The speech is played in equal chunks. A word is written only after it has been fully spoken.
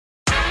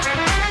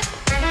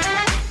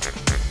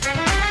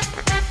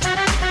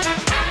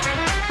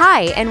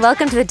Hi, and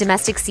welcome to the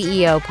Domestic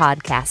CEO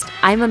podcast.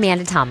 I'm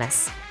Amanda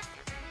Thomas.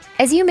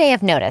 As you may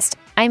have noticed,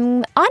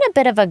 I'm on a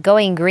bit of a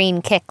going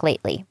green kick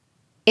lately.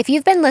 If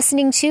you've been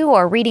listening to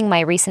or reading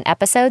my recent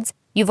episodes,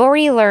 you've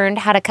already learned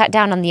how to cut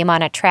down on the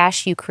amount of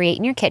trash you create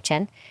in your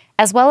kitchen,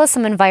 as well as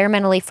some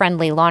environmentally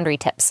friendly laundry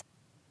tips.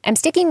 I'm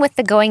sticking with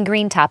the going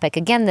green topic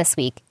again this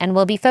week, and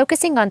we'll be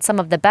focusing on some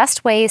of the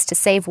best ways to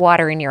save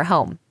water in your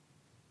home.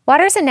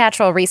 Water is a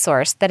natural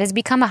resource that has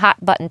become a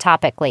hot-button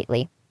topic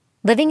lately.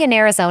 Living in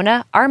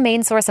Arizona, our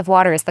main source of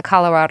water is the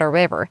Colorado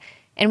River,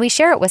 and we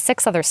share it with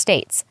 6 other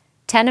states,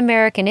 10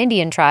 American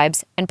Indian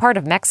tribes, and part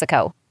of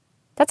Mexico.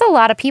 That's a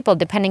lot of people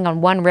depending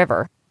on one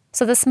river,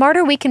 so the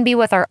smarter we can be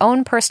with our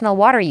own personal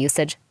water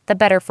usage, the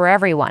better for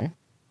everyone.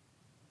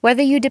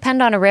 Whether you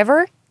depend on a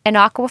river, an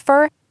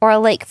aquifer, or a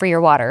lake for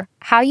your water,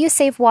 how you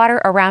save water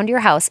around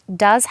your house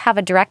does have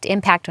a direct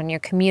impact on your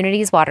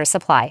community's water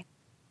supply.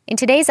 In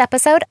today's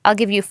episode, I'll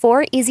give you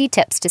 4 easy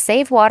tips to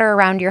save water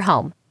around your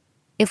home.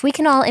 If we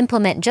can all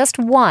implement just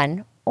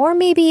one, or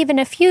maybe even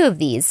a few of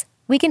these,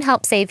 we can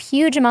help save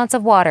huge amounts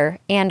of water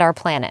and our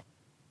planet.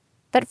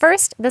 But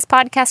first, this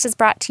podcast is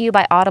brought to you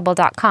by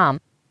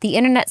Audible.com, the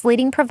internet's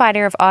leading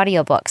provider of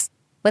audiobooks,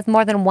 with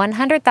more than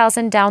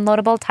 100,000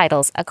 downloadable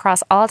titles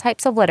across all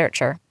types of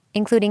literature,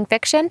 including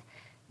fiction,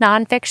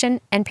 nonfiction,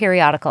 and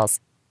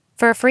periodicals.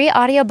 For a free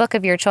audiobook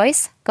of your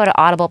choice, go to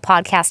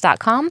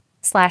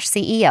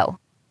audiblepodcast.com/CEO.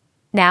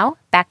 Now,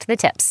 back to the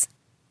tips.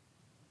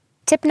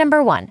 Tip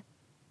number 1.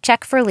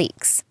 Check for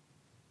leaks.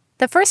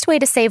 The first way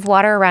to save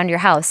water around your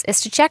house is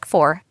to check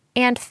for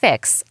and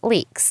fix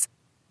leaks.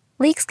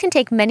 Leaks can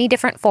take many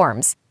different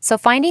forms, so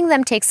finding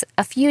them takes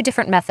a few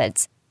different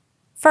methods.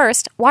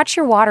 First, watch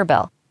your water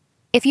bill.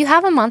 If you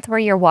have a month where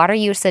your water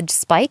usage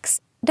spikes,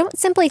 don't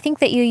simply think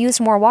that you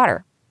used more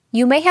water.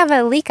 You may have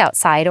a leak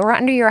outside or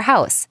under your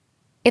house.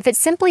 If it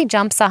simply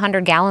jumps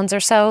 100 gallons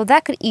or so,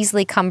 that could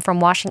easily come from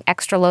washing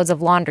extra loads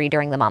of laundry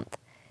during the month.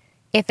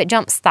 If it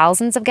jumps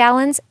thousands of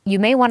gallons, you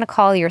may want to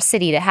call your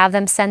city to have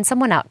them send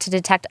someone out to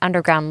detect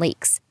underground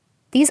leaks.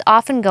 These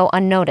often go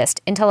unnoticed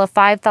until a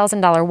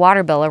 $5,000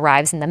 water bill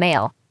arrives in the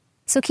mail.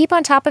 So keep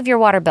on top of your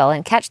water bill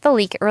and catch the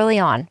leak early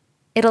on.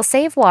 It'll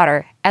save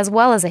water as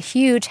well as a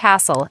huge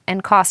hassle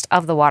and cost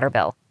of the water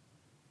bill.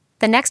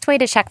 The next way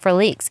to check for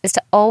leaks is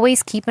to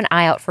always keep an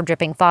eye out for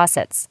dripping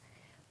faucets.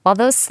 While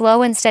those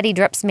slow and steady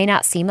drips may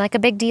not seem like a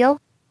big deal,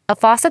 a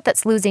faucet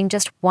that's losing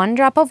just 1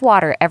 drop of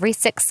water every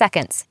 6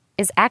 seconds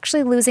is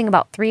actually losing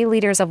about 3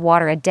 liters of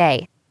water a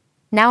day.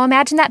 Now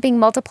imagine that being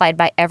multiplied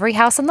by every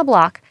house on the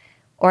block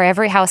or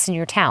every house in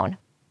your town.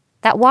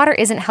 That water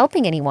isn't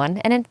helping anyone,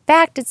 and in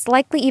fact, it's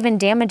likely even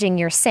damaging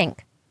your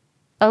sink.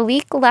 A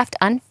leak left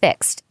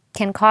unfixed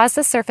can cause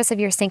the surface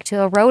of your sink to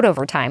erode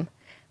over time,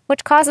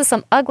 which causes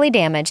some ugly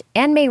damage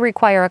and may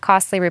require a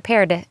costly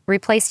repair to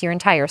replace your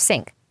entire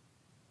sink.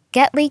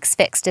 Get leaks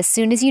fixed as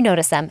soon as you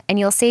notice them, and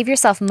you'll save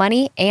yourself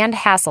money and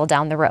hassle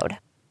down the road.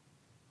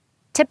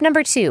 Tip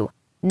number 2.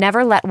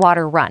 Never let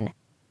water run.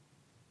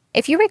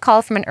 If you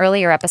recall from an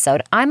earlier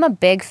episode, I'm a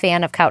big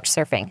fan of couch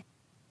surfing.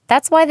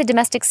 That's why the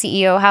Domestic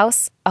CEO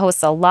House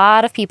hosts a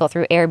lot of people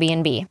through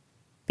Airbnb.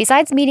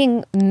 Besides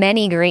meeting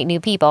many great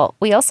new people,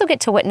 we also get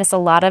to witness a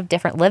lot of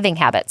different living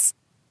habits.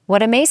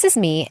 What amazes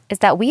me is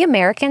that we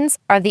Americans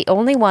are the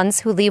only ones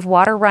who leave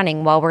water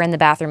running while we're in the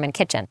bathroom and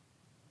kitchen.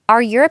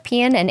 Our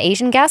European and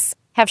Asian guests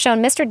have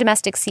shown Mr.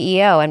 Domestic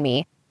CEO and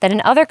me that in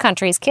other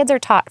countries, kids are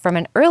taught from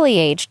an early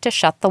age to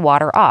shut the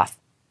water off.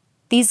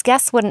 These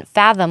guests wouldn't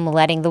fathom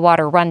letting the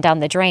water run down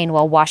the drain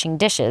while washing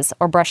dishes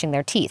or brushing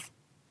their teeth.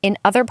 In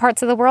other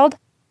parts of the world,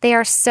 they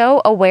are so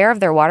aware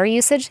of their water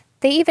usage,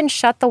 they even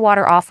shut the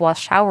water off while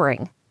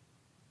showering.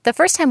 The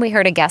first time we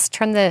heard a guest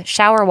turn the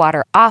shower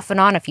water off and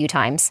on a few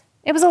times,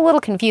 it was a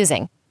little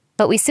confusing,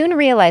 but we soon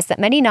realized that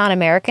many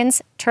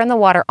non-Americans turn the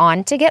water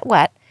on to get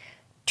wet,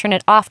 turn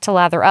it off to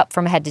lather up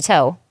from head to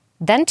toe,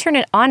 then turn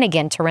it on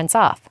again to rinse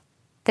off.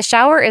 The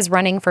shower is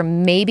running for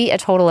maybe a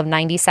total of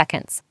 90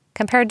 seconds.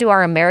 Compared to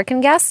our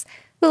American guests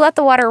who let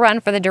the water run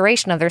for the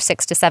duration of their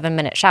 6 to 7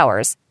 minute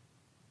showers.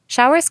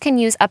 Showers can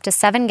use up to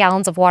 7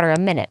 gallons of water a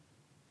minute.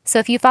 So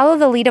if you follow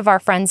the lead of our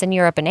friends in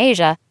Europe and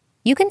Asia,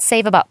 you can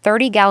save about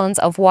 30 gallons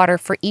of water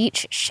for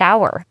each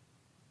shower.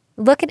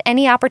 Look at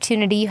any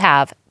opportunity you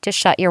have to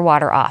shut your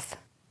water off.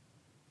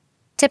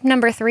 Tip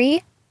number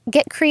 3,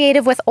 get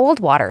creative with old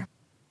water.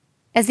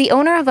 As the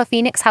owner of a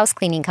Phoenix house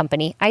cleaning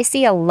company, I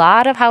see a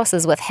lot of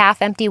houses with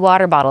half-empty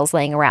water bottles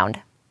laying around.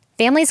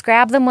 Families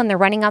grab them when they're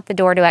running out the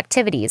door to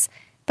activities,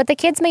 but the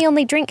kids may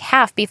only drink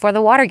half before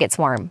the water gets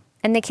warm,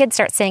 and the kids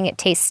start saying it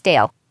tastes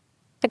stale.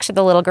 Picture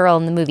the little girl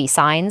in the movie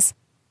Signs.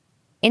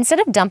 Instead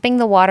of dumping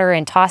the water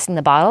and tossing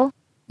the bottle,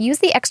 use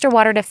the extra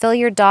water to fill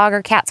your dog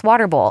or cat's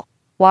water bowl,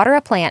 water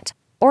a plant,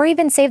 or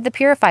even save the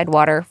purified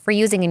water for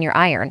using in your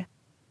iron.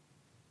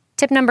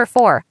 Tip number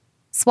 4,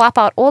 swap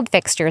out old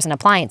fixtures and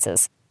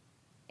appliances.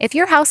 If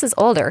your house is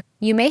older,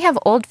 you may have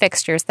old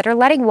fixtures that are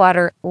letting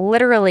water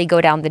literally go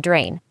down the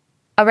drain.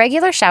 A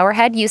regular shower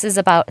head uses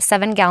about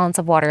 7 gallons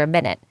of water a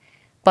minute,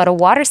 but a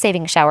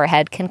water-saving shower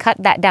head can cut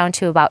that down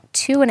to about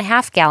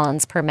 2.5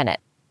 gallons per minute.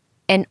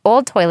 An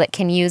old toilet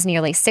can use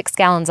nearly 6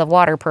 gallons of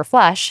water per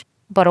flush,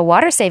 but a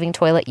water-saving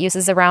toilet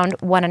uses around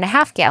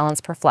 1.5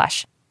 gallons per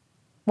flush.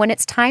 When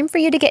it's time for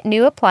you to get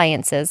new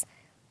appliances,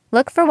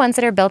 look for ones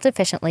that are built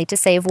efficiently to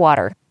save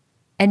water.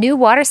 A new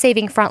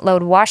water-saving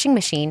front-load washing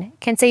machine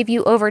can save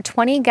you over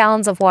 20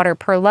 gallons of water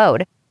per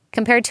load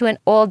compared to an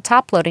old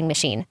top-loading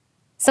machine.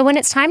 So when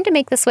it's time to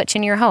make the switch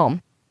in your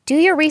home, do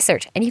your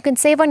research and you can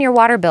save on your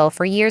water bill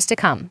for years to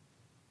come.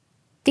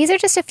 These are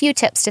just a few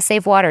tips to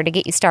save water to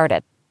get you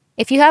started.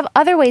 If you have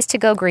other ways to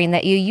go green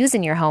that you use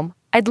in your home,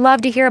 I'd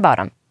love to hear about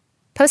them.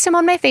 Post them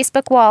on my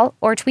Facebook wall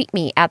or tweet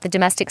me at The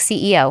Domestic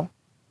CEO.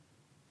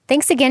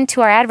 Thanks again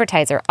to our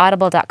advertiser,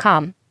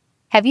 Audible.com.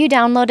 Have you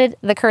downloaded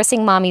The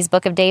Cursing Mommy's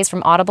Book of Days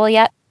from Audible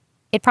yet?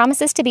 It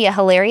promises to be a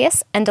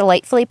hilarious and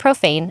delightfully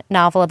profane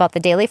novel about the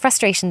daily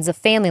frustrations of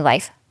family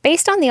life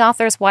based on the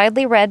author's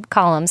widely read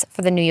columns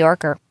for The New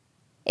Yorker.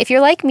 If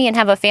you're like me and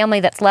have a family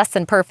that's less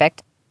than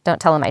perfect, don't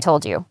tell them I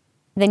told you,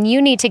 then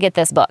you need to get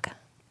this book.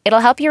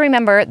 It'll help you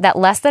remember that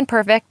less than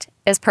perfect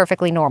is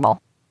perfectly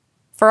normal.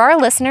 For our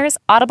listeners,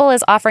 Audible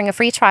is offering a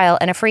free trial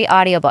and a free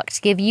audiobook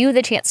to give you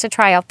the chance to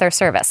try out their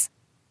service.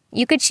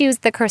 You could choose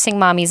The Cursing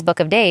Mommy's Book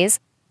of Days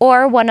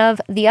or one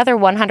of the other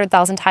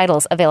 100,000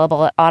 titles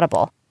available at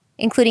Audible,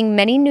 including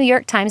many New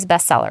York Times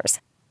bestsellers.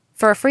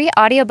 For a free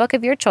audiobook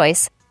of your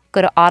choice,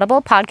 go to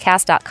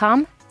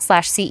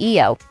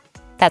audiblepodcast.com/CEO.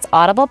 That's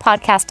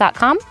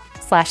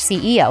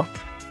audiblepodcast.com/CEO.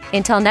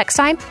 Until next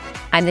time,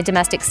 I'm the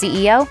Domestic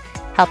CEO,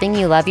 helping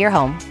you love your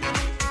home.